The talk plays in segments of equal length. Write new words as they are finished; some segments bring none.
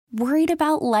Worried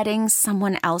about letting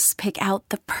someone else pick out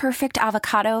the perfect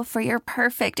avocado for your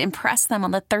perfect impress them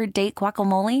on the third date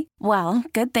guacamole? Well,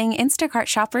 good thing Instacart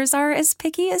shoppers are as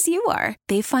picky as you are.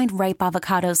 They find ripe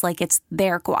avocados like it's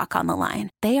their guac on the line.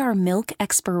 They are milk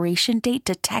expiration date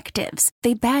detectives.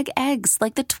 They bag eggs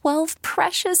like the 12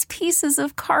 precious pieces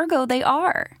of cargo they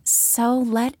are. So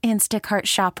let Instacart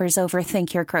shoppers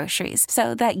overthink your groceries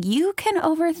so that you can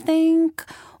overthink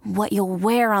what you'll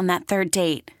wear on that third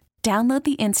date. Download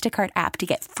the Instacart app to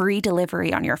get free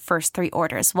delivery on your first 3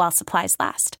 orders while supplies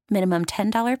last. Minimum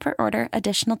 $10 per order.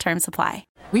 Additional terms apply.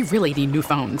 We really need new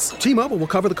phones. T-Mobile will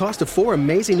cover the cost of 4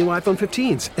 amazing new iPhone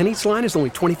 15s, and each line is only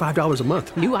 $25 a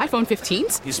month. New iPhone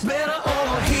 15s? It's better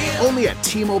over here. Only at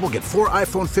T-Mobile, get 4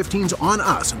 iPhone 15s on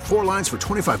us and 4 lines for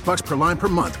 $25 per line per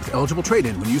month with eligible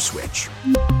trade-in when you switch.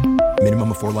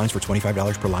 Minimum of 4 lines for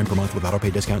 $25 per line per month with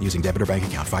autopay discount using debit or bank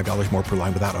account. $5 more per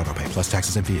line without autopay, plus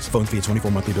taxes and fees. Phone fee at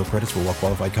 24 monthly bill credits for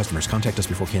well-qualified customers. Contact us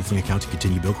before canceling account to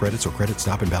continue bill credits or credit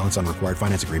stop and balance on required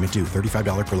finance agreement due.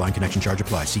 $35 per line connection charge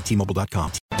applies. See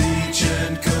T-Mobile.com. Beach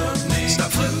and Company.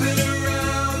 Stop flipping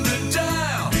around the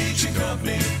dial. Beach and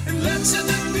Company. And let's hit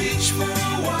the beach for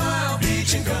a while.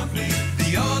 Beach and Company.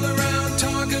 The all-around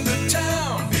talk of the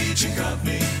town. Beach and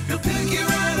Company. He'll pick you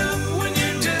right up when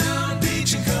you're down.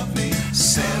 Beach and Company.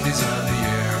 Sandy's on the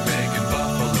air, making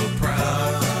Buffalo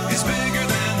proud. He's bigger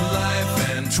than life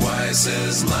and twice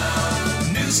as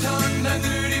loud. News Talk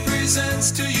 930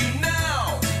 presents to you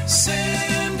now,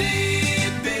 Sandy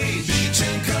Beach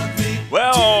and Company.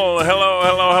 Well,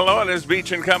 hello. It is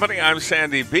Beach and Company. I'm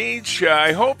Sandy Beach.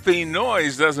 I hope the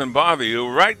noise doesn't bother you.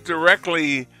 Right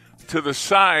directly to the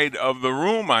side of the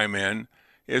room I'm in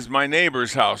is my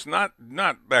neighbor's house. Not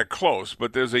that close,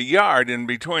 but there's a yard in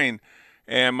between.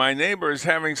 And my neighbor is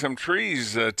having some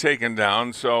trees taken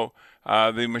down, so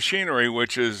the machinery,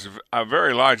 which is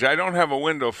very large, I don't have a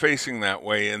window facing that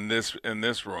way in this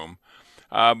room,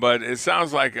 but it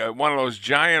sounds like one of those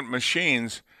giant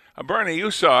machines. Bernie,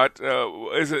 you saw it.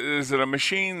 Is it a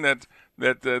machine that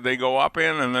they go up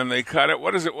in and then they cut it?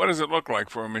 What does it look like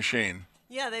for a machine?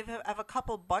 Yeah, they have a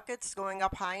couple buckets going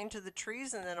up high into the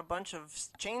trees, and then a bunch of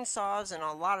chainsaws and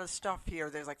a lot of stuff here.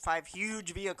 There's like 5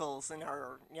 huge vehicles in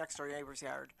our next door neighbor's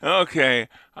yard. Okay,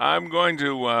 I'm going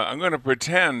to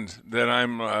pretend that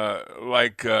I'm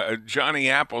like Johnny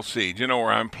Appleseed. You know,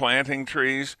 where I'm planting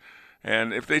trees,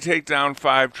 and if they take down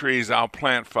 5 trees, I'll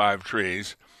plant 5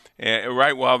 trees,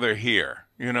 right while they're here.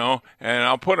 You know, and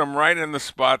I'll put them right in the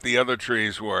spot the other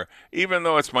trees were. Even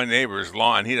though it's my neighbor's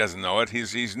lawn, he doesn't know it.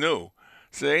 He's new.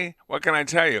 See, what can I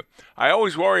tell you? I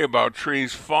always worry about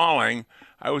trees falling.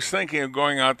 I was thinking of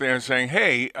going out there and saying,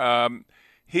 hey,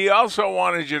 he also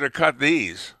wanted you to cut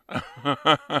these.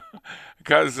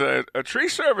 Because a tree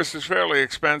service is fairly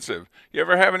expensive. You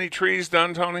ever have any trees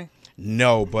done, Tony?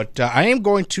 No, but I am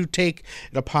going to take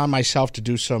it upon myself to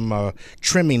do some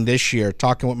trimming this year,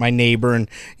 talking with my neighbor. And,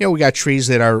 we got trees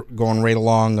that are going right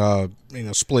along,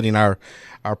 splitting our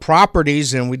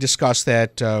properties, and we discussed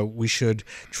that we should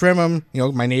trim them.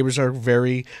 My neighbors are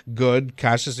very good,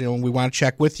 cautious. We want to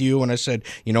check with you. And I said,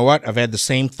 you know what? I've had the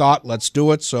same thought. Let's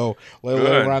do it. So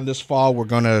later on this fall, we're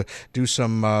going to do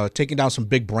some taking down some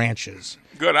big branches.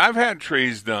 Good. I've had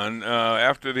trees done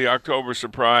after the October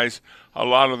surprise. A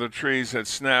lot of the trees had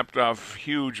snapped off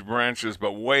huge branches,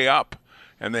 but way up,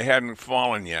 and they hadn't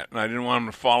fallen yet. And I didn't want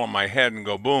them to fall on my head and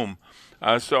go boom.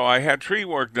 So I had tree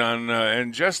work done,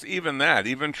 and just even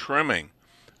trimming,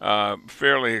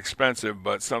 fairly expensive,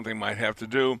 but something might have to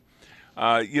do.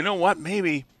 You know what?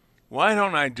 Maybe, why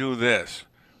don't I do this?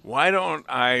 Why don't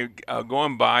I go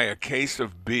and buy a case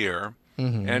of beer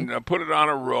and put it on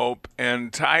a rope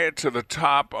and tie it to the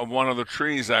top of one of the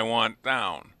trees I want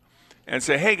down, and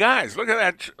say, "Hey guys, look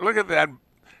at that!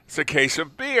 It's a case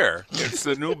of beer. It's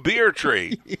the new beer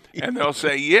tree." And they'll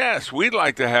say, "Yes, we'd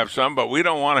like to have some, but we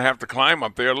don't want to have to climb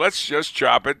up there. Let's just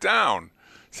chop it down."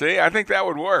 See, I think that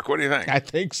would work. What do you think? I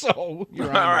think so. All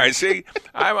right. See,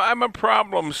 I'm a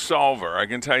problem solver. I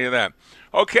can tell you that.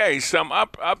 Okay, some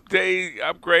upgrade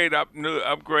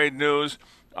news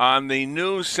on the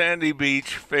new Sandy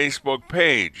Beach Facebook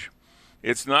page.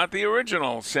 It's not the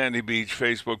original Sandy Beach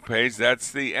Facebook page.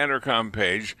 That's the Entercom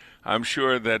page. I'm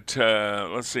sure that,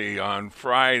 on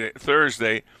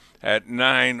Thursday at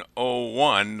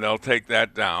 9:01, they'll take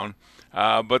that down.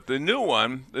 But the new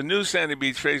one, the new Sandy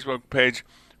Beach Facebook page,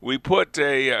 we put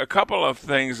a couple of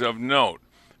things of note.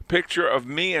 Picture of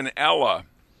me and Ella.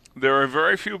 There are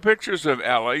very few pictures of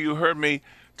Ella. You heard me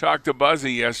talk to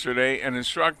Buzzy yesterday and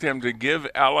instruct him to give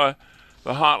Ella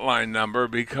the hotline number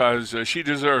because she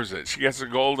deserves it. She gets a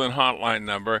golden hotline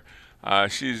number.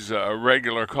 She's a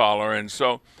regular caller. And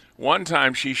so one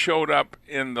time she showed up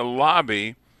in the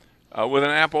lobby with an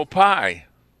apple pie.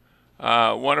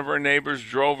 One of her neighbors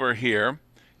drove her here,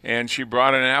 and she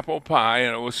brought an apple pie,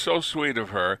 and it was so sweet of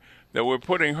her that we're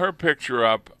putting her picture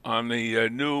up on the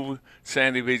new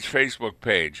Sandy Beach Facebook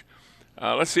page.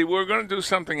 Let's see, we're going to do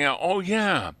something else. Oh,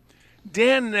 yeah.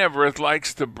 Dan Neverett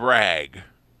likes to brag.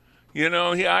 You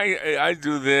know, I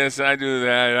do this, I do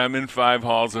that, I'm in 5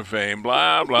 halls of fame,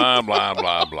 blah, blah, blah,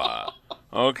 blah, blah.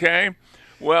 Okay?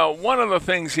 Well, one of the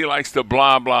things he likes to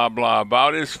blah, blah, blah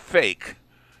about is fake.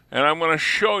 And I'm going to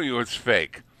show you it's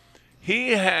fake.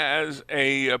 He has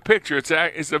a picture,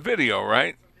 it's a video,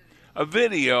 right? A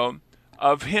video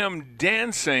of him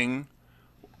dancing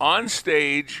on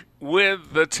stage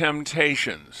with the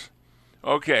Temptations.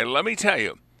 Okay, let me tell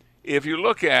you, if you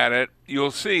look at it,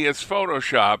 you'll see it's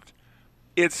photoshopped.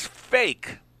 It's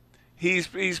fake.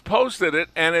 He's posted it,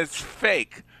 and it's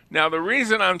fake. Now, the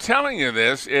reason I'm telling you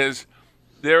this is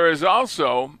there is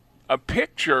also a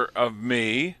picture of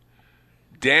me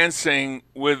dancing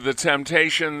with the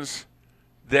Temptations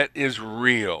that is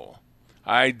real.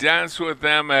 I danced with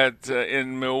them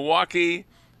in Milwaukee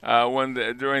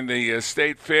during the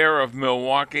State Fair of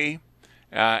Milwaukee,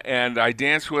 and I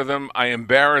danced with them. I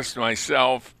embarrassed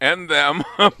myself and them,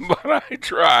 but I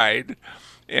tried.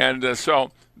 And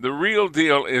so the real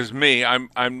deal is me. I'm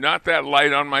not that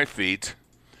light on my feet,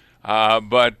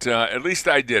 but at least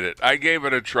I did it. I gave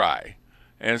it a try.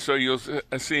 And so you'll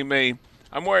see me.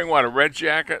 I'm wearing, what, a red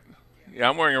jacket? Yeah,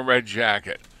 I'm wearing a red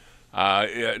jacket.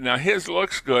 Now, his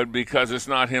looks good because it's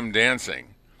not him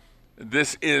dancing.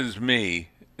 This is me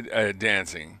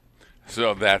dancing.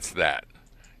 So that's that.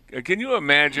 Can you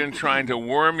imagine trying to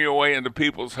worm your way into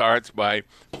people's hearts by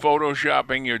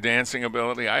photoshopping your dancing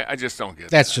ability? I just don't get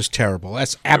that. That's just terrible.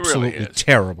 That's absolutely really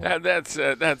terrible. That's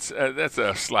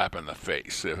a slap in the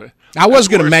face. I was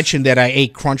going to mention that I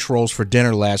ate crunch rolls for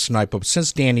dinner last night, but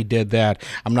since Danny did that,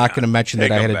 I'm not going to mention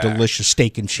that I had a delicious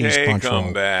steak and cheese crunch roll.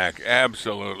 Come back.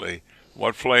 Absolutely.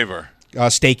 What flavor?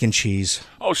 Steak and cheese.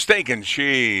 Oh, steak and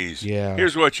cheese. Yeah.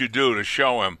 Here's what you do to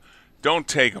show him. Don't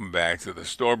take them back to the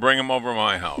store. Bring them over to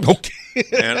my house. Okay.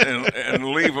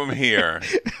 and leave them here.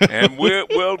 And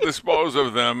we'll dispose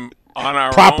of them on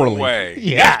our properly. own way.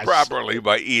 Yes. Properly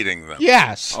by eating them.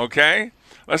 Yes. Okay?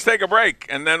 Let's take a break,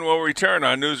 and then we'll return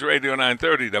on News Radio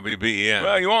 930 WBEN.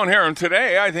 Well, you won't hear him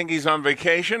today. I think he's on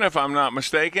vacation, if I'm not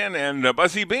mistaken, and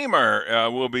Buzzy Beamer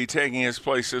will be taking his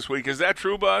place this week. Is that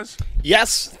true, Buzz?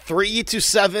 Yes, 3 to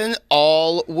 7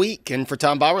 all week, and for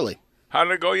Tom Bowerly. How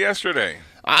did it go yesterday?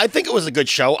 I think it was a good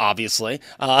show, obviously,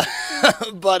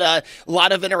 but a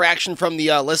lot of interaction from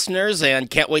the listeners, and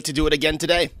can't wait to do it again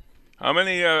today. How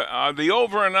many, the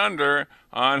over and under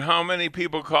on how many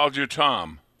people called you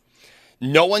Tom?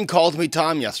 No one called me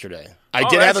Tom yesterday. I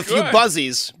did have a few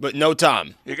buzzies, but no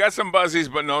Tom. You got some buzzies,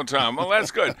 but no Tom. Well, that's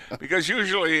good, because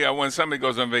usually when somebody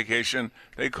goes on vacation,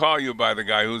 they call you by the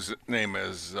guy whose name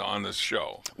is on this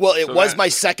show. Well, it was my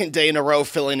second day in a row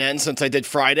filling in since I did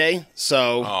Friday,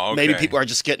 so maybe people are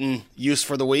just getting used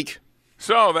for the week.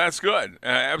 So that's good.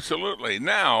 Absolutely.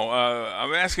 Now,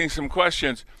 I'm asking some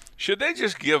questions. Should they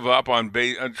just give up on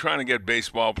trying to get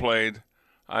baseball played?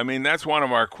 I mean, that's one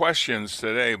of our questions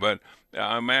today, but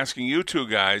I'm asking you two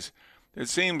guys. It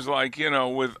seems like,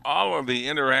 with all of the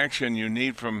interaction you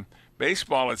need from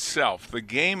baseball itself, the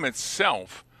game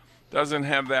itself doesn't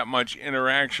have that much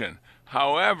interaction.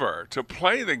 However, to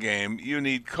play the game, you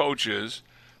need coaches,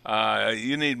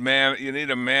 you need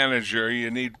a manager,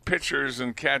 you need pitchers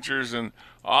and catchers and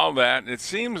all that. It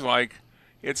seems like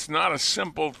it's not a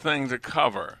simple thing to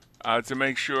cover to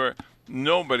make sure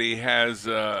nobody has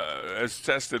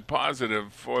tested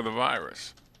positive for the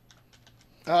virus.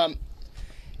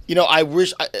 I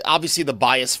wish, obviously the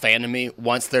biased fan in me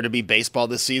wants there to be baseball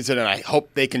this season, and I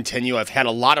hope they continue. I've had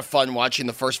a lot of fun watching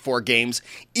the first 4 games,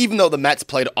 even though the Mets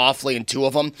played awfully in 2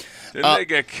 of them. Didn't they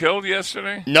get killed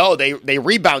yesterday? No, they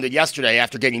rebounded yesterday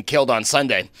after getting killed on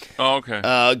Sunday. Oh,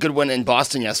 okay. Good win in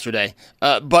Boston yesterday.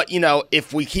 But,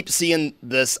 if we keep seeing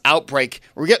this outbreak,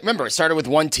 remember, it started with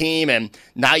 1 team, and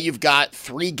now you've got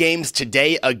 3 games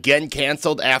today, again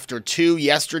canceled after 2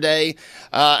 yesterday.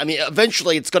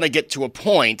 Eventually it's going to get to a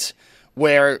point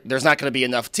where there's not going to be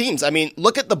enough teams.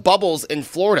 Look at the bubbles in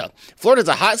Florida. Florida's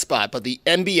a hot spot, but the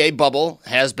NBA bubble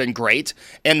has been great.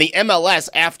 And the MLS,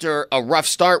 after a rough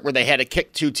start where they had to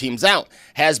kick 2 teams out,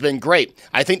 has been great.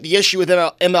 I think the issue with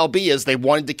MLB is they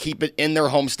wanted to keep it in their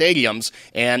home stadiums.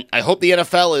 And I hope the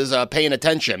NFL is paying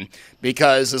attention,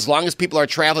 because as long as people are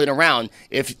traveling around,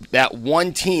 if that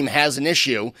one team has an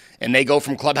issue and they go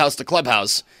from clubhouse to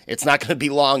clubhouse, it's not going to be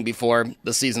long before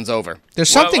the season's over. There's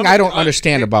something I don't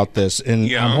understand about this, and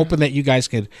Yeah. I'm hoping that you guys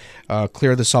could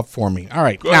clear this up for me. All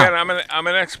right. Go ahead. I'm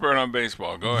an expert on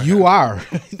baseball. Go ahead. You are.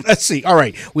 Let's see. All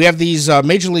right. We have these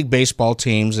Major League Baseball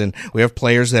teams, and we have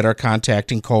players that are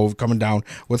contacting COVID, coming down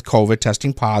with COVID,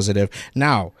 testing positive.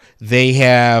 Now, they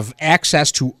have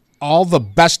access to all the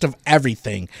best of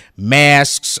everything,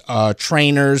 masks,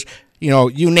 trainers,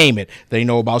 you name it. They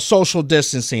know about social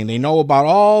distancing. They know about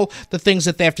all the things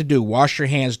that they have to do. Wash your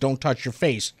hands. Don't touch your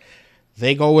face.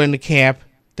 They go into camp.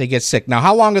 They get sick. Now,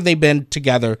 how long have they been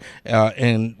together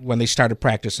when they started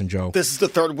practicing, Joe? This is the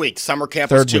third week. Summer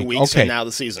camp was 2 weeks, okay. and now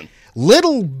the season.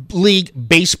 Little League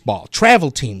Baseball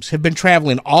travel teams have been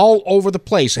traveling all over the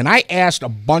place, and I asked a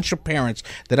bunch of parents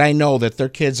that I know that their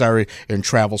kids are in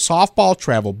travel softball,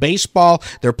 travel baseball.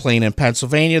 They're playing in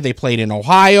Pennsylvania. They played in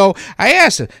Ohio. I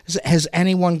asked them, has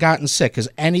anyone gotten sick? Has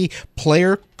any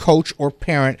player, coach, or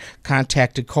parent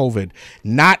contacted COVID?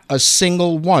 Not a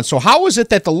single one. So how is it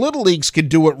that the Little Leagues can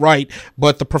do it right,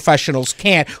 but the professionals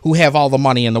can't, who have all the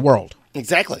money in the world?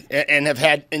 Exactly, and have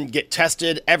had and get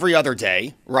tested every other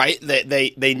day, right?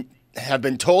 They have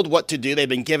been told what to do. They've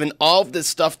been given all of this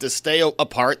stuff to stay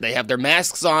apart. They have their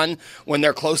masks on when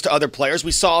they're close to other players.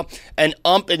 We saw an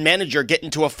ump and manager get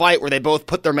into a fight where they both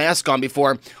put their mask on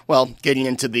before, getting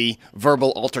into the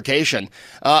verbal altercation.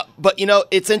 But,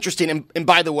 it's interesting. And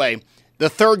by the way, the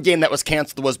third game that was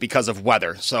canceled was because of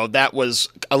weather, so that was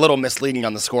a little misleading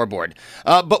on the scoreboard.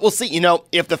 But we'll see.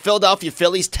 If the Philadelphia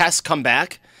Phillies tests come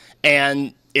back,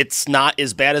 and it's not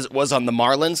as bad as it was on the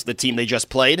Marlins, the team they just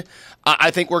played, I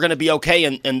think we're going to be okay,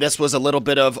 and this was a little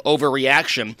bit of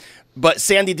overreaction. But,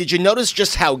 Sandy, did you notice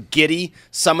just how giddy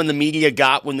some of the media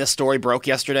got when this story broke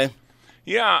yesterday?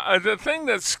 Yeah, the thing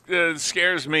that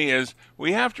scares me is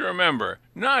we have to remember,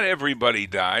 not everybody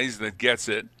dies that gets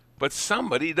it, but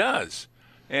somebody does.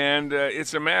 And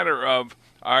it's a matter of,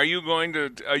 are you going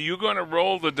to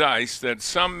roll the dice that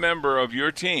some member of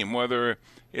your team, whether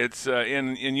it's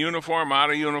in uniform, out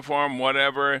of uniform,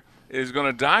 whatever, is going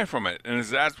to die from it? And is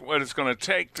that what it's going to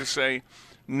take to say,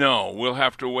 no, we'll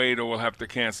have to wait or we'll have to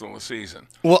cancel the season?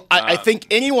 Well, I think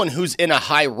anyone who's in a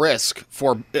high risk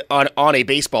on a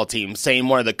baseball team, saying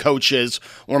one of the coaches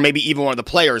or maybe even one of the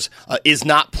players, is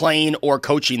not playing or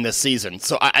coaching this season.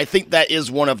 So I think that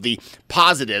is one of the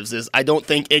positives, is I don't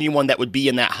think anyone that would be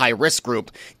in that high risk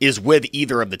group is with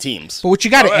either of the teams. But what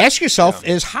you got to ask yourself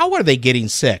is, how are they getting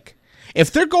sick?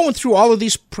 If they're going through all of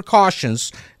these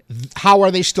precautions, how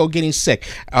are they still getting sick?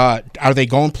 Are they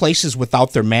going places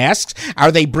without their masks?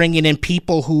 Are they bringing in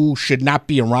people who should not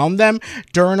be around them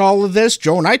during all of this?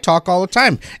 Joe and I talk all the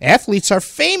time. Athletes are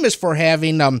famous for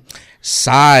having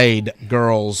side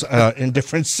girls in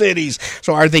different cities.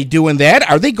 So are they doing that?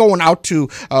 Are they going out to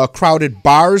crowded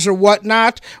bars or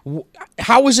whatnot?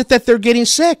 How is it that they're getting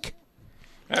sick?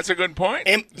 That's a good point.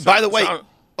 And by the way,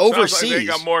 overseas, sounds like they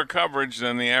got more coverage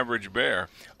than the average bear.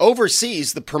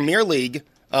 Overseas, the Premier League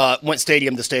went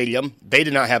stadium to stadium. They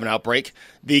did not have an outbreak.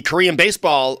 The Korean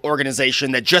baseball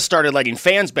organization that just started letting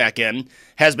fans back in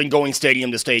has been going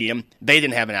stadium to stadium. They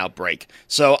didn't have an outbreak.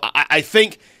 So I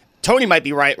think Tony might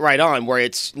be right on, where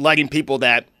it's letting people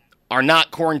that are not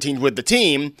quarantined with the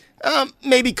team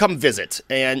maybe come visit.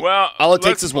 And all it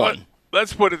takes is one.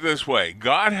 Let's put it this way.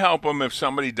 God help them if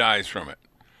somebody dies from it.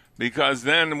 Because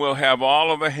then we'll have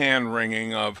all of the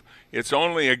hand-wringing of, it's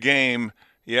only a game.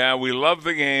 Yeah, we love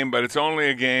the game, but it's only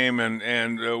a game,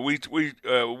 and we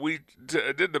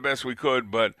did the best we could,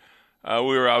 but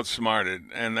we were outsmarted,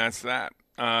 and that's that.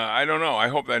 I don't know. I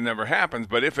hope that never happens,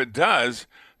 but if it does,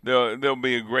 there'll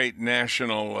be a great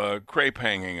national crepe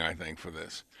hanging, I think, for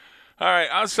this. All right,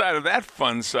 outside of that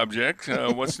fun subject,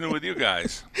 what's new with you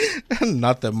guys?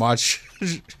 Nothing much.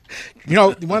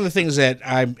 One of the things that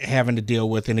I'm having to deal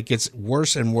with, and it gets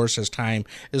worse and worse as time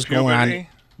is going on.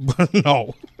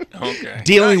 No. Okay.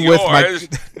 Dealing not with yours,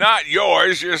 not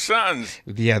yours, your son's.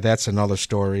 Yeah, that's another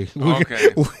story.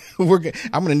 Okay. I'm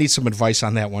going to need some advice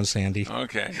on that one, Sandy.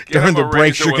 Okay. During the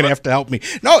breaks, you're going to have to help me.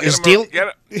 No, it's dealing.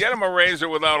 Get him a razor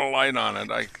without a light on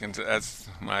it. That's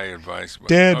my advice. But,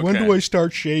 Dad, okay. when do I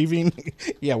start shaving?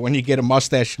 Yeah, when you get a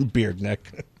mustache and beard,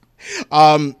 Nick.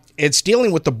 It's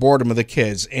dealing with the boredom of the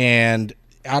kids, and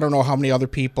I don't know how many other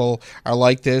people are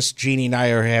like this. Jeannie and I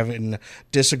are having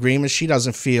disagreements. She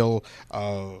doesn't feel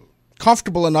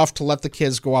comfortable enough to let the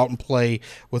kids go out and play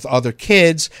with other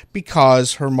kids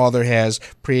because her mother has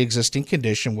pre-existing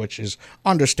condition, which is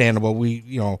understandable. We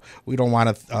don't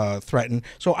want to threaten.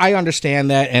 So I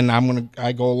understand that, and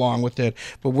I go along with it.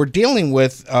 But we're dealing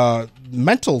with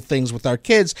mental things with our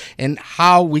kids and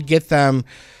how we get them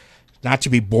not to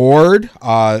be bored,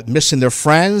 missing their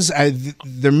friends.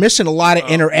 They're missing a lot of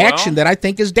interaction that I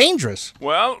think is dangerous.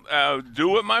 Well, do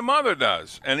what my mother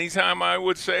does. Anytime I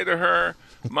would say to her,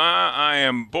 Ma, I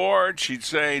am bored, she'd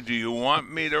say, do you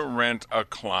want me to rent a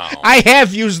clown? I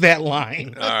have used that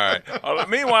line. All right.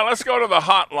 Meanwhile, let's go to the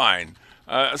hotline.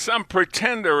 Some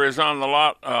pretender is on the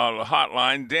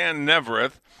hotline, Dan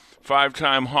Nevereth,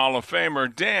 5-time Hall of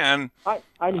Famer. Dan, Hi,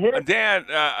 I'm here. Dan,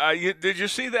 did you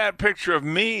see that picture of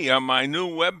me on my new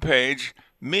webpage?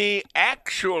 Me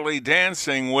actually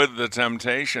dancing with the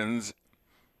Temptations.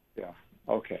 Yeah.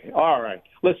 Okay. All right.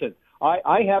 Listen,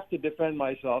 I have to defend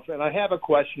myself, and I have a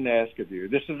question to ask of you.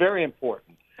 This is very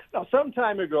important. Now, some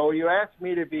time ago, you asked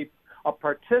me to be a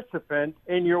participant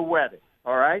in your wedding,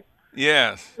 all right?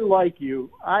 Yes. I like you.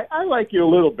 I like you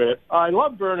a little bit. I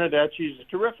love Bernadette. She's a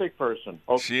terrific person.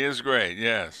 Okay. She is great,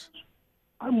 yes.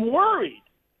 I'm worried.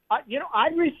 I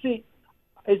received...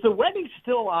 Is the wedding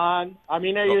still on? I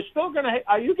mean, are you still going to...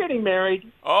 Are you getting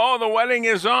married? Oh, the wedding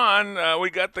is on.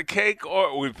 We got the cake.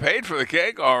 We've paid for the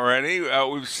cake already.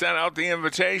 We've sent out the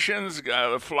invitations,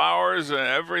 the flowers,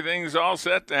 everything's all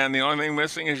set, and the only thing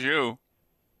missing is you.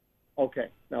 Okay.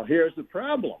 Now, here's the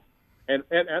problem. And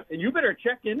you better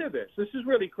check into this. This is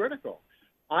really critical.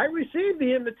 I received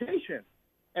the invitation,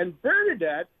 and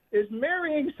Bernadette is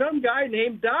marrying some guy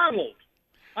named Donald.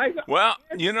 Well,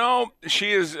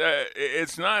 she is.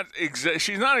 She's not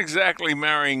exactly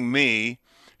marrying me.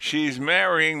 She's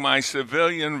marrying my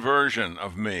civilian version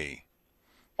of me.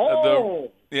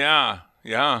 Oh. Yeah.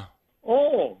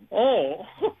 Oh.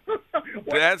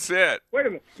 That's it. Wait a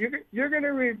minute. You're going to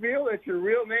reveal that your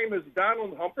real name is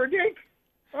Donald Humperdinck?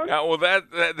 Yeah, well,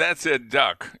 that's it.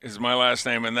 Duck is my last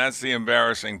name, and that's the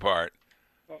embarrassing part.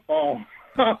 Oh.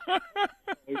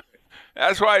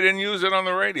 That's why I didn't use it on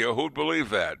the radio. Who'd believe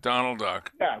that? Donald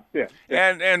Duck. Yeah.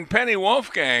 And Penny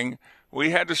Wolfgang,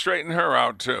 we had to straighten her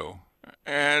out, too.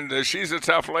 And she's a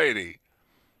tough lady.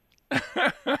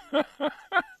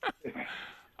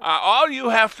 All you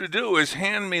have to do is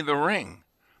hand me the ring.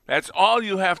 That's all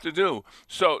you have to do.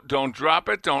 So don't drop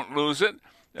it. Don't lose it.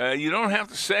 You don't have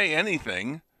to say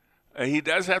anything. He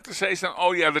does have to say something.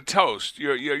 Oh, yeah, the toast.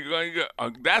 You're going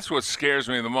to that's what scares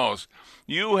me the most.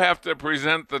 You have to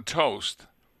present the toast.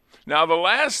 Now, the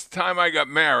last time I got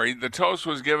married, the toast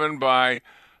was given by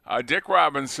Dick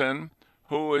Robinson,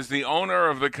 who is the owner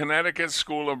of the Connecticut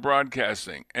School of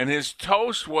Broadcasting. And his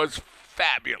toast was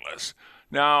fabulous.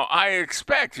 Now, I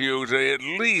expect you to at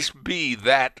least be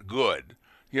that good.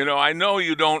 I know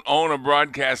you don't own a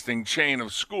broadcasting chain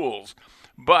of schools,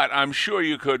 but I'm sure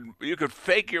you could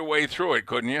fake your way through it,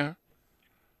 couldn't you?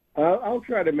 I'll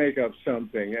try to make up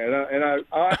something, and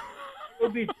I will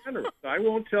be generous. I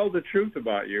won't tell the truth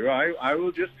about you.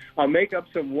 I'll make up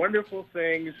some wonderful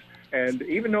things, and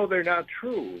even though they're not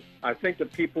true, I think the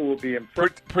people will be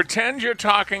impressed. Pretend you're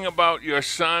talking about your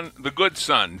son, the good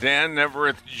son, Dan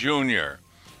Nevereth Jr.,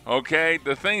 okay?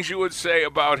 The things you would say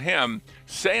about him,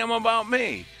 say them about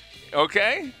me,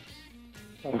 okay?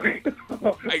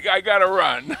 I got to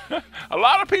run. A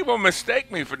lot of people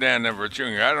mistake me for Dan Nevereth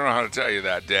Jr. I don't know how to tell you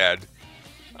that, Dad.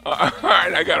 All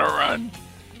right, I got to run.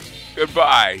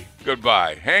 Goodbye.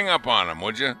 Hang up on him,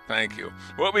 would you? Thank you.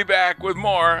 We'll be back with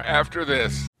more after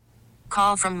this.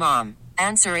 Call from mom.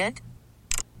 Answer it.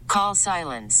 Call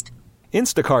silenced.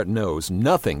 Instacart knows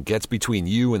nothing gets between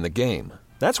you and the game.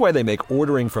 That's why they make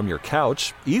ordering from your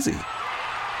couch easy.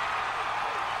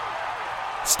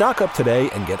 Stock up today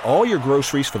and get all your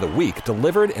groceries for the week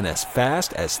delivered in as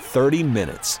fast as 30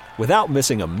 minutes without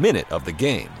missing a minute of the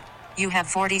game. You have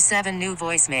 47 new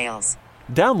voicemails.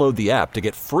 Download the app to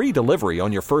get free delivery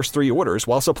on your first 3 orders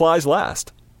while supplies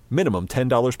last. Minimum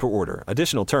 $10 per order.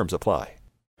 Additional terms apply.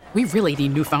 We really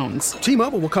need new phones.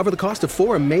 T-Mobile will cover the cost of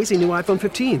 4 amazing new iPhone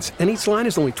 15s, and each line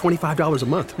is only $25 a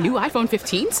month. New iPhone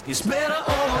 15s? It's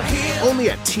better over here. Only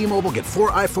at T-Mobile, get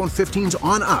 4 iPhone 15s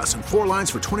on us and 4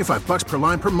 lines for $25 per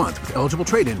line per month with eligible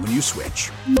trade-in when you switch.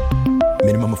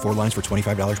 Minimum of 4 lines for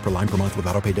 $25 per line per month with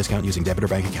autopay discount using debit or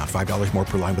bank account. $5 more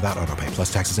per line without autopay,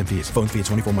 plus taxes and fees. Phone fee at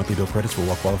 24 monthly bill credits for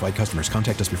well-qualified customers.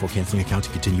 Contact us before canceling account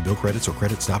to continue bill credits or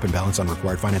credit stop and balance on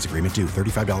required finance agreement due.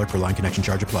 $35 per line connection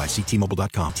charge applies. See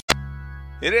T-Mobile.com.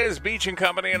 It is Beach and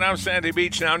Company, and I'm Sandy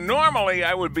Beach. Now, normally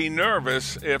I would be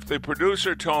nervous if the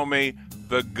producer told me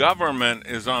the government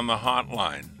is on the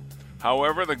hotline.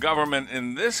 However, the government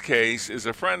in this case is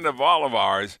a friend of all of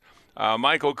ours,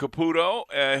 Michael Caputo,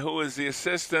 who is the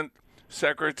Assistant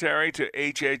Secretary to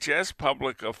HHS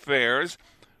Public Affairs.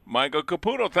 Michael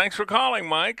Caputo, thanks for calling,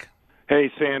 Mike.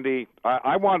 Hey, Sandy.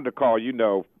 I wanted to call,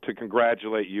 to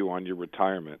congratulate you on your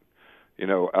retirement.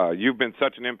 You've been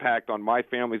such an impact on my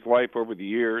family's life over the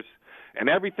years, and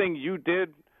everything you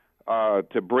did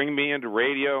to bring me into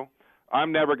radio.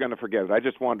 I'm never going to forget it. I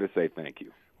just wanted to say thank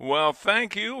you. Well,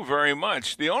 thank you very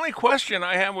much. The only question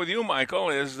I have with you, Michael,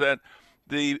 is that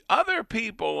the other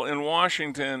people in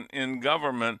Washington in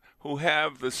government who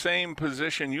have the same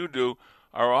position you do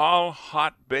are all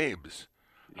hot babes.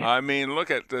 I mean, look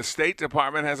at the State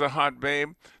Department has a hot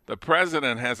babe, the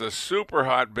President has a super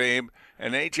hot babe,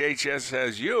 and HHS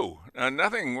has you. Now,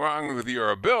 nothing wrong with your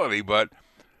ability, but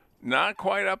not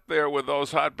quite up there with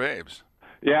those hot babes.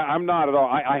 Yeah, I'm not at all.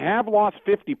 I have lost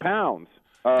 50 pounds.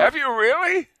 Have you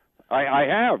really? I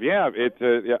have, yeah.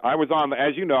 I was on,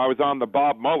 as you know, I was on the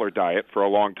Bob Mueller diet for a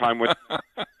long time, with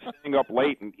staying up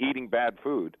late and eating bad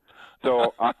food.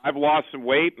 So I've lost some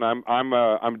weight, and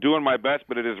I'm doing my best,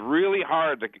 but it is really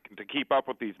hard to keep up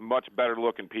with these much better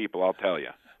looking people, I'll tell you.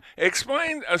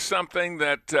 Explain something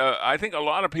that I think a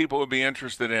lot of people would be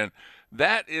interested in.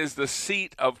 That is the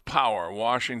seat of power,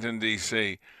 Washington,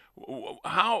 D.C.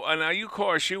 How, now, of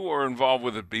course, you were involved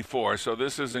with it before, so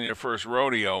this isn't your first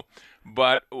rodeo,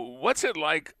 but what's it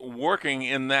like working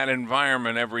in that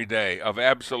environment every day of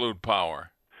absolute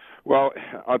power? Well,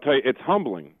 I'll tell you, it's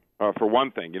humbling, for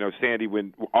one thing. You know, Sandy,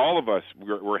 when all of us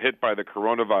were hit by the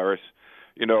coronavirus,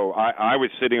 you know, I was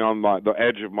sitting on the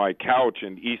edge of my couch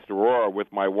in East Aurora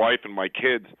with my wife and my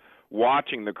kids,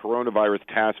 watching the coronavirus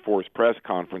task force press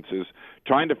conferences,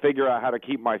 trying to figure out how to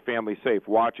keep my family safe,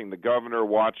 watching the governor,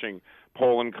 watching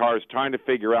polling cars, trying to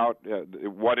figure out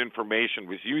what information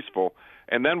was useful.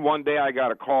 And then one day I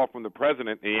got a call from the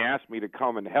president, and he asked me to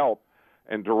come and help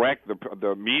and direct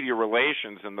the media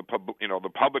relations and the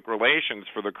public relations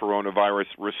for the coronavirus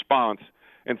response.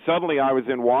 And suddenly I was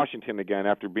in Washington again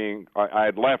after I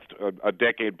had left a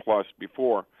decade plus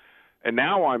before. And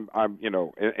now I'm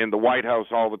in the White House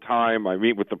all the time. I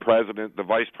meet with the president, the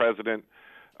vice president,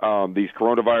 these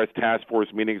coronavirus task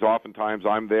force meetings. Oftentimes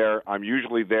I'm there. I'm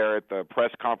usually there at the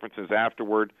press conferences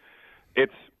afterward.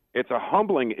 It's a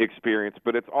humbling experience,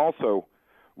 but it's also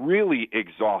really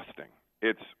exhausting.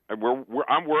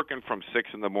 I'm working from 6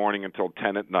 in the morning until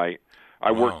 10 at night.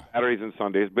 I work Saturdays and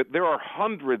Sundays, but there are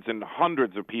hundreds and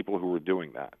hundreds of people who are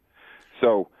doing that.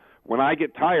 So when I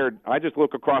get tired, I just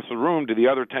look across the room to the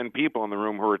other 10 people in the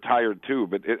room who are tired too.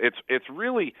 But it's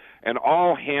really an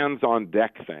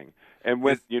all-hands-on-deck thing. And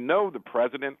when you know the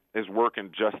president is working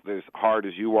just as hard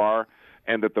as you are,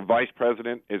 and that the vice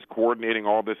president is coordinating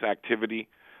all this activity,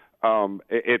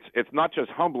 it's not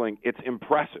just humbling, it's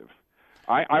impressive.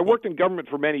 I worked in government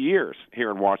for many years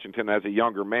here in Washington as a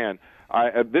younger man.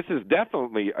 This is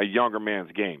definitely a younger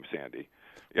man's game, Sandy.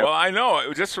 Yep. Well, I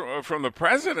know. Just from the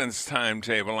president's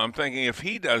timetable, I'm thinking if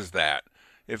he does that,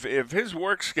 if his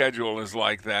work schedule is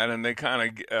like that, and they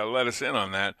kind of let us in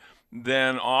on that,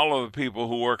 then all of the people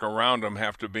who work around him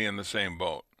have to be in the same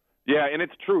boat. Yeah, and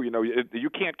it's true. You know, you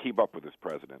can't keep up with this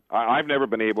president. I've never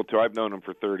been able to. I've known him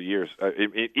for 30 years.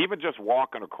 Even just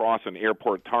walking across an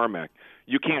airport tarmac,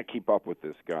 you can't keep up with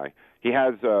this guy. He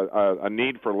has a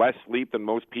need for less sleep than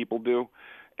most people do.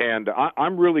 And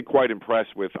I'm really quite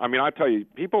impressed with. I mean, I tell you,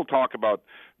 people talk about,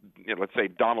 let's say,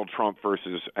 Donald Trump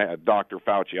versus Dr.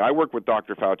 Fauci. I work with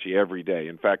Dr. Fauci every day.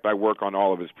 In fact, I work on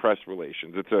all of his press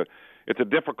relations. It's a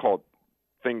difficult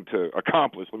thing to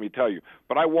accomplish, let me tell you.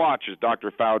 But I watch as Dr.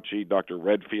 Fauci, Dr.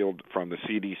 Redfield from the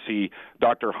CDC,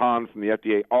 Dr. Hahn from the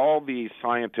FDA, all these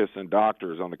scientists and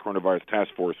doctors on the coronavirus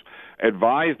task force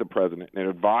advise the president and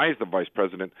advise the vice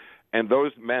president, and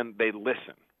those men, they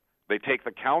listen. They take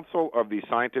the counsel of these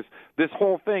scientists. This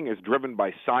whole thing is driven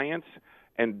by science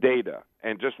and data,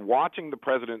 and just watching the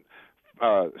president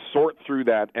sort through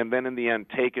that and then in the end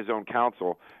take his own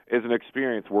counsel is an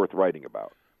experience worth writing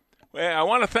about. Well, I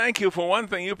want to thank you for one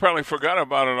thing. You probably forgot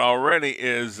about it already,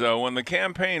 is when the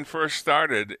campaign first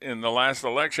started in the last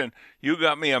election, you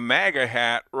got me a MAGA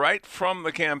hat right from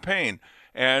the campaign.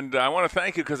 And I want to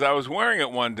thank you because I was wearing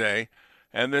it one day,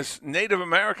 and this Native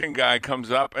American guy comes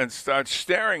up and starts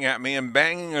staring at me and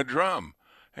banging a drum.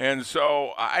 And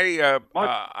so I've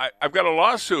got a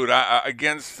lawsuit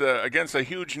against a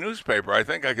huge newspaper. I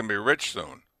think I can be rich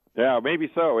soon. Yeah, maybe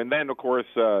so. And then, of course,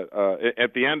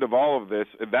 at the end of all of this,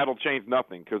 that'll change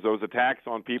nothing because those attacks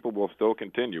on people will still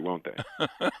continue, won't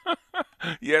they?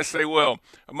 Yes, they will.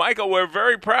 Michael, we're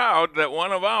very proud that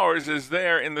one of ours is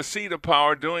there in the seat of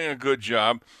power doing a good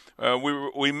job.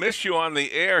 We miss you on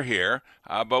the air here,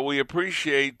 but we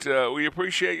appreciate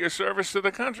your service to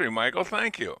the country, Michael.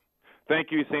 Thank you. Thank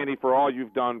you, Sandy, for all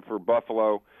you've done for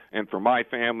Buffalo and for my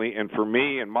family and for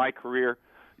me and my career.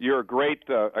 You're a great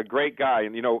guy,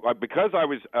 and because I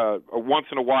was once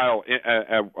in a while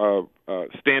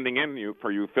standing in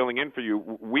for you, filling in for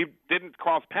you. We didn't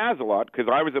cross paths a lot because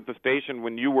I was at the station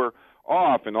when you were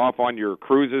off and off on your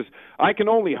cruises. I can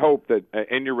only hope that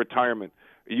in your retirement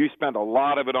you spend a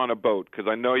lot of it on a boat, because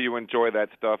I know you enjoy that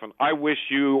stuff, and I wish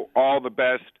you all the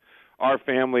best. Our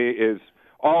family is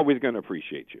always going to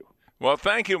appreciate you. Well,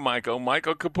 thank you, Michael.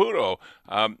 Michael Caputo.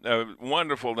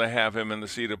 Wonderful to have him in the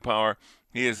seat of power.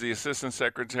 He is the Assistant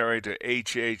Secretary to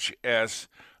HHS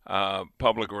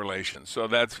Public Relations. So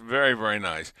that's very, very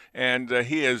nice. And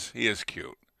he is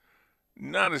cute.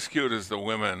 Not as cute as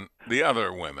the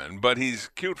other women, but he's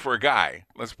cute for a guy.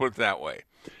 Let's put it that way.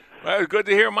 Well, it was good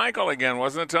to hear Michael again,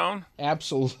 wasn't it, Tone?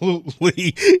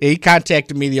 Absolutely. He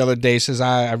contacted me the other day, says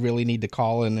I really need to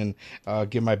call in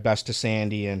and give my best to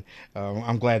Sandy, and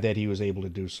I'm glad that he was able to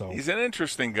do so. He's an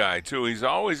interesting guy, too. He's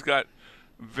always got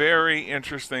very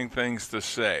interesting things to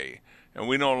say, and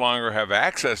we no longer have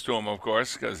access to him, of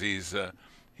course, because he's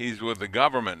with the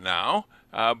government now.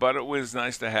 But it was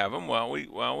nice to have him.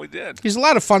 We did. He's a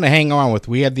lot of fun to hang on with.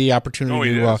 We had the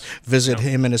opportunity to visit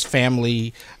him and his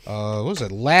family. What was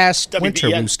it, last winter?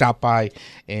 We stopped by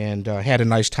and had a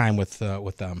nice time with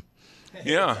them.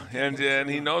 Yeah, and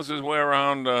he knows his way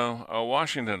around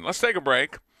Washington. Let's take a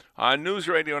break. On News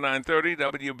Radio 930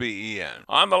 WBEN.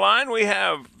 On the line, we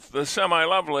have the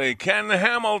semi-lovely Ken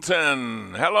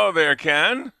Hamilton. Hello there,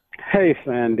 Ken. Hey,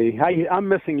 Sandy. I'm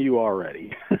missing you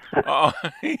already. Oh,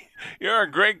 you're a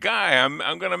great guy. I'm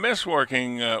going to miss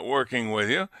working with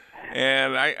you.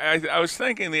 And I was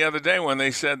thinking the other day when they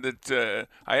said that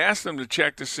I asked them to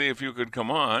check to see if you could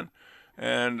come on,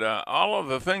 and all of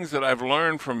the things that I've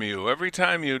learned from you. Every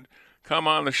time you'd come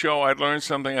on the show, I'd learn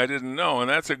something I didn't know, and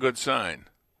that's a good sign.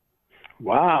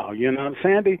 Wow.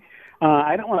 Sandy,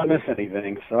 I don't want to miss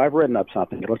anything, so I've written up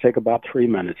something. It'll take about 3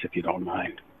 minutes if you don't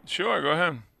mind. Sure, go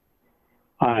ahead.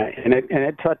 And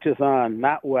it touches on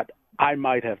not what I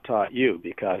might have taught you,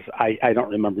 because I don't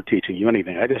remember teaching you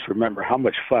anything. I just remember how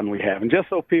much fun we have. And just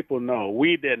so people know,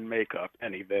 we didn't make up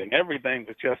anything. Everything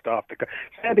was just off the cuff.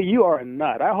 Sandy, you are a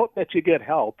nut. I hope that you get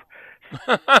help.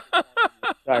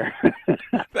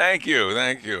 Thank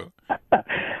you.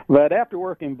 But after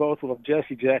working both with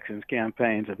Jesse Jackson's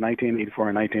campaigns of 1984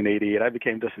 and 1988, I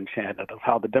became disenchanted of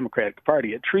how the Democratic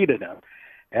Party had treated him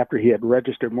after he had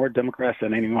registered more Democrats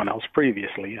than anyone else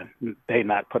previously, and they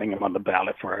not putting him on the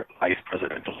ballot for a vice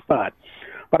presidential spot.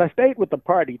 But I stayed with the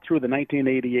party through the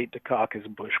 1988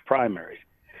 Dukakis Bush primaries.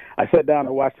 I sat down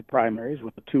to watch the primaries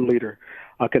with a 2-liter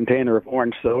container of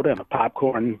orange soda and a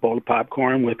bowl of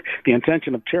popcorn with the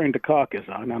intention of cheering Dukakis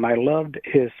on, and I loved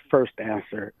his first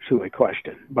answer to a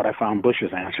question, but I found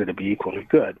Bush's answer to be equally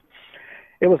good.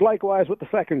 It was likewise with the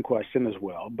second question as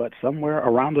well, but somewhere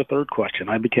around the third question,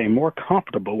 I became more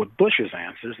comfortable with Bush's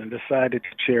answers and decided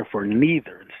to cheer for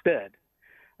neither. Instead,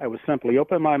 I would simply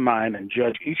open my mind and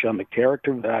judge each on the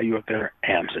character value of their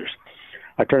answers.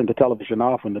 I turned the television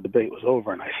off when the debate was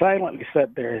over, and I silently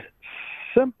sat there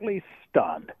simply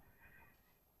stunned.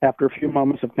 After a few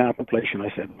moments of contemplation,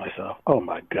 I said to myself, oh,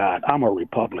 my God, I'm a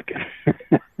Republican.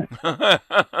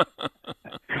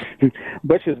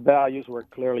 Bush's values were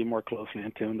clearly more closely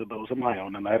in tune to those of my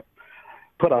own, and I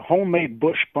put a homemade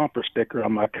Bush bumper sticker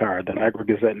on my car. The Niagara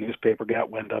Gazette newspaper got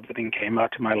wind of it and came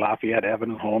out to my Lafayette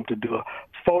Avenue home to do a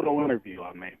photo interview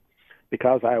on me.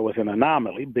 Because I was an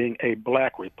anomaly, being a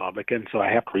black Republican, so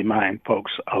I have to remind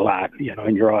folks a lot,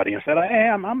 in your audience, that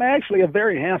I'm actually a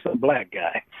very handsome black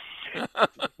guy.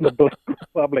 The Black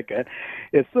Republican.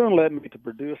 It soon led me to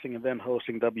producing and then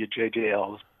hosting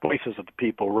WJJL's Voices of the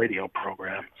People radio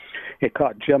program. It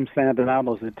caught Jim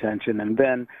Sandinato's attention, and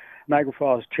then Niagara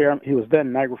Falls chairman. He was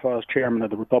then Niagara Falls chairman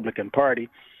of the Republican Party,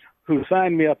 who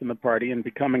signed me up in the party, and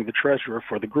becoming the treasurer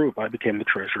for the group, I became the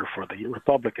treasurer for the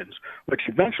Republicans, which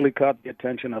eventually caught the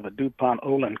attention of a DuPont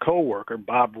Olin co-worker,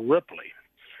 Bob Ripley.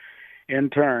 In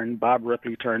turn, Bob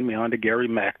Ripley turned me on to Gary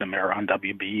McNamara on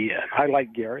WBEN. I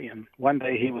like Gary, and one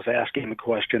day he was asking the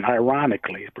question,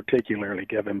 ironically, particularly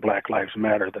given Black Lives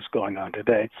Matter that's going on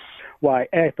today, why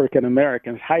African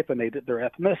Americans hyphenated their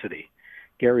ethnicity.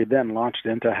 Gary then launched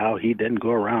into how he didn't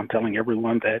go around telling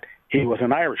everyone that he was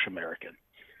an Irish American.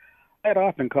 I had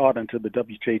often called into the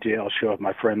WJJL show of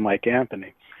my friend Mike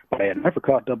Anthony, but I had never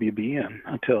caught WBN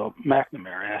until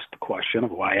McNamara asked the question of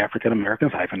why African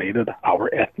Americans hyphenated our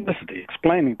ethnicity,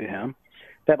 explaining to him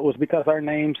that it was because our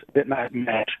names did not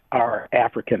match our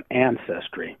African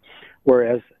ancestry,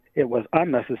 whereas it was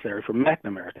unnecessary for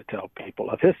McNamara to tell people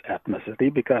of his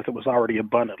ethnicity because it was already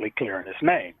abundantly clear in his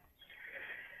name.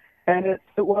 And it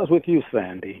was with you,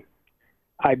 Sandy.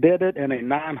 I did it in a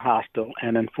non-hostile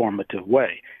and informative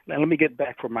way. Now, let me get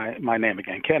back for my name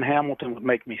again. Ken Hamilton would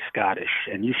make me Scottish,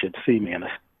 and you should see me in a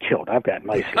kilt. I've got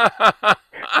nice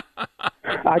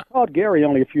I called Gary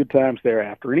only a few times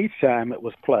thereafter, and each time it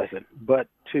was pleasant, but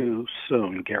too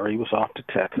soon. Gary was off to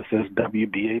Texas's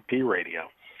WBAP radio.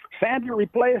 Sandy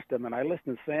replaced him, and I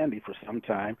listened to Sandy for some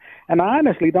time, and I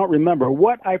honestly don't remember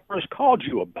what I first called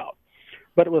you about,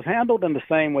 but it was handled in the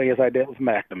same way as I did with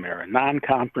McNamara,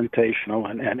 non-confrontational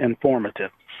and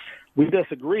informative. We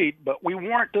disagreed, but we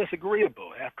weren't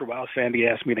disagreeable. After a while, Sandy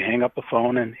asked me to hang up the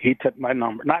phone, and he took my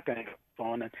number, not to hang up the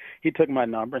phone, and he took my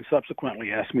number and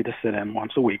subsequently asked me to sit in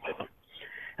once a week with him.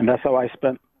 And that's how I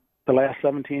spent the last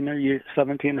 17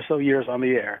 or so years on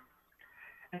the air.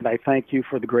 And I thank you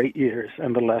for the great years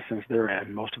and the lessons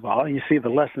therein, most of all. And you see, the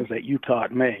lessons that you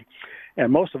taught me.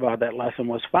 And most of all, that lesson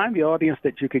was find the audience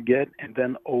that you could get and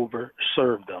then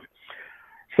overserve them.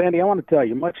 Sandy, I want to tell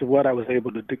you, much of what I was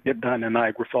able to get done in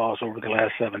Niagara Falls over the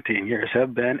last 17 years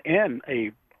have been in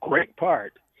a great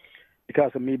part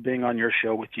because of me being on your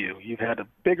show with you. You've had a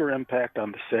bigger impact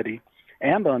on the city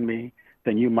and on me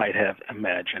than you might have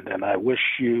imagined. And I wish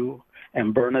you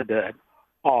and Bernadette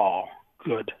all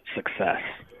good success.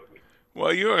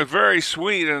 Well, you are very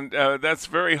sweet, and that's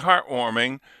very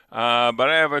heartwarming. But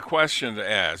I have a question to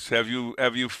ask. Have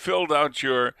you filled out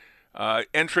your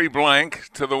entry blank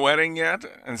to the wedding yet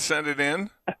and sent it in?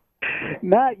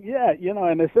 Not yet,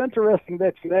 and it's interesting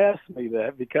that you asked me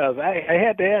that because I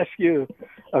had to ask you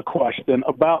a question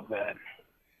about that.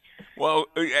 Well,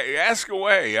 ask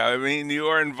away. I mean, you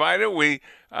are invited.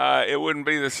 It wouldn't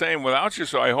be the same without you,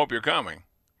 so I hope you're coming.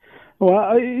 Well,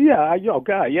 I'm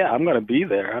going to be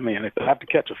there. I mean, if I have to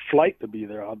catch a flight to be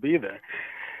there, I'll be there.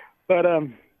 But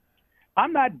I'm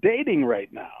not dating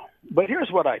right now. But here's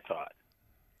what I thought.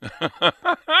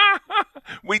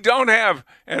 We don't have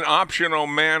an optional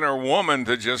man or woman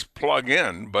to just plug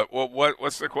in, but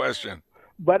what's the question?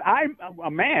 But I'm a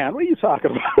man. What are you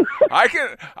talking about?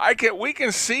 We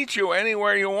can seat you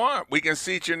anywhere you want. We can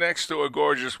seat you next to a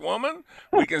gorgeous woman.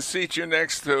 We can seat you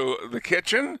next to the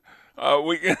kitchen.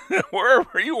 We can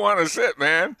wherever you want to sit,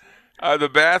 man. The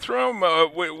bathroom.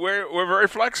 We're very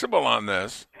flexible on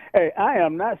this. Hey, I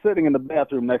am not sitting in the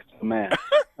bathroom next to a man.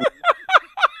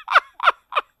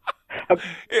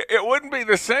 It wouldn't be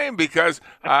the same because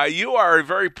you are a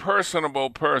very personable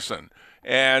person,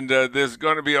 and there's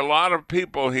going to be a lot of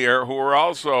people here who are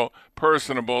also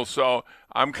personable, so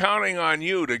I'm counting on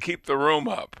you to keep the room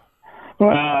up. Well,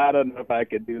 I don't know if I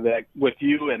could do that with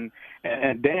you and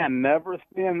Dan never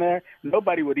being there.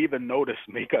 Nobody would even notice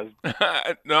me.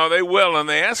 No, they will, and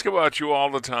they ask about you all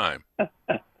the time.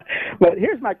 But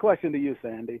here's my question to you,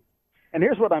 Sandy, and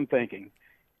here's what I'm thinking.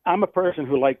 I'm a person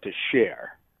who likes to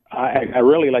share. I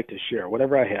really like to share.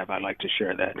 Whatever I have, I like to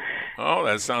share that. Oh,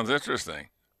 that sounds interesting.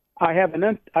 I have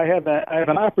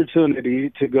an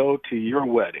opportunity to go to your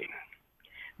wedding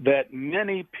that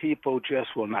many people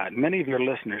just will not. Many of your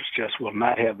listeners just will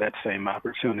not have that same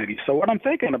opportunity. So what I'm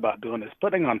thinking about doing is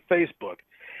putting on Facebook,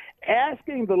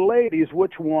 asking the ladies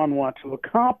which one want to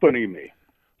accompany me.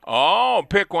 Oh,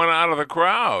 pick one out of the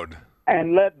crowd.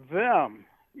 And let them,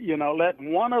 let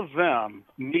one of them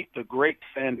meet the great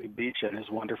Sandy Beach and his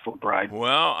wonderful bride.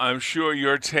 Well, I'm sure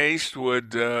your taste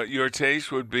would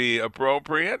be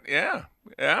appropriate. Yeah.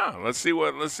 Let's see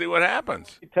what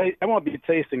happens. I won't be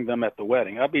tasting them at the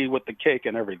wedding. I'll be with the cake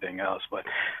and everything else. But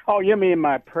you mean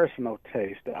my personal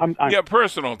taste?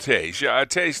 Personal taste. Yeah, a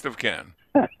taste of Ken.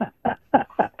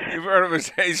 You've heard of a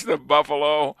taste of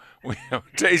buffalo? We have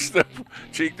a taste of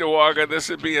Cheektowaga. This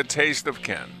would be a taste of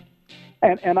Ken.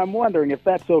 And I'm wondering if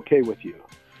that's okay with you.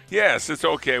 Yes, it's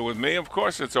okay with me. Of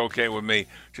course it's okay with me.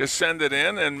 Just send it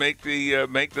in and make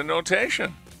the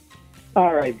notation.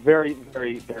 All right, very,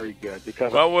 very, very good.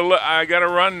 Because I got to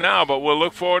run now, but we'll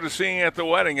look forward to seeing you at the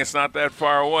wedding. It's not that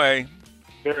far away.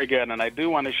 Very good, and I do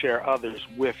want to share others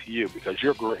with you because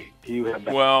you're great. You have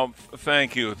been. Well,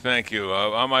 thank you.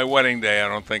 On my wedding day, I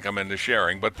don't think I'm into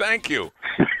sharing, but thank you.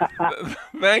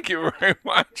 Thank you very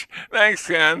much. Thanks,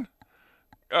 Ken.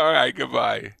 All right,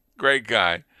 goodbye. Great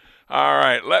guy. All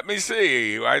right, let me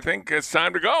see. I think it's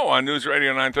time to go on News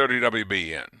Radio 930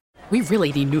 WBEN. We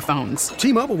really need new phones.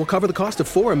 T-Mobile will cover the cost of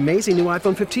 4 amazing new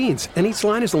iPhone 15s, and each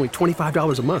line is only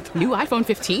 $25 a month. New iPhone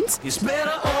 15s? It's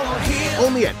better over here.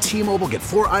 Only at T-Mobile, get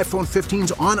 4 iPhone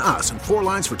 15s on us and 4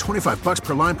 lines for $25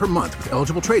 per line per month with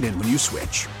eligible trade-in when you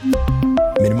switch.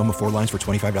 Minimum of 4 lines for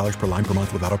 $25 per line per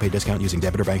month with autopay discount using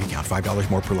debit or bank account.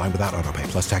 $5 more per line without autopay,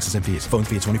 plus taxes and fees. Phone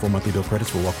fee at 24 monthly bill credits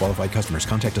for well-qualified customers.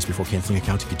 Contact us before canceling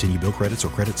account to continue bill credits or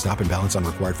credit stop and balance on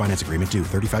required finance agreement due.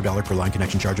 $35 per line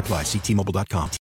connection charge applies. See T-Mobile.com.